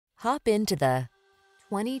Hop into the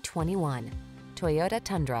 2021 Toyota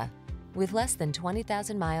Tundra. With less than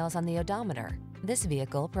 20,000 miles on the odometer, this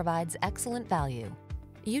vehicle provides excellent value.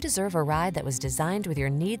 You deserve a ride that was designed with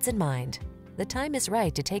your needs in mind. The time is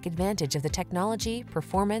right to take advantage of the technology,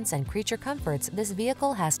 performance, and creature comforts this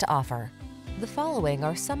vehicle has to offer. The following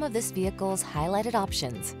are some of this vehicle's highlighted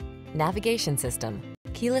options: navigation system,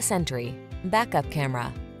 keyless entry, backup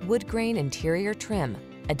camera, wood grain interior trim,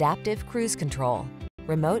 adaptive cruise control,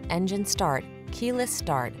 remote engine start, keyless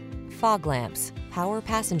start, fog lamps, power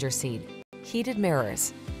passenger seat, heated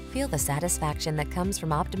mirrors. Feel the satisfaction that comes from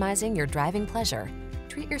optimizing your driving pleasure.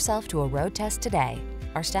 Treat yourself to a road test today.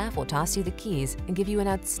 Our staff will toss you the keys and give you an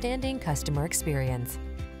outstanding customer experience.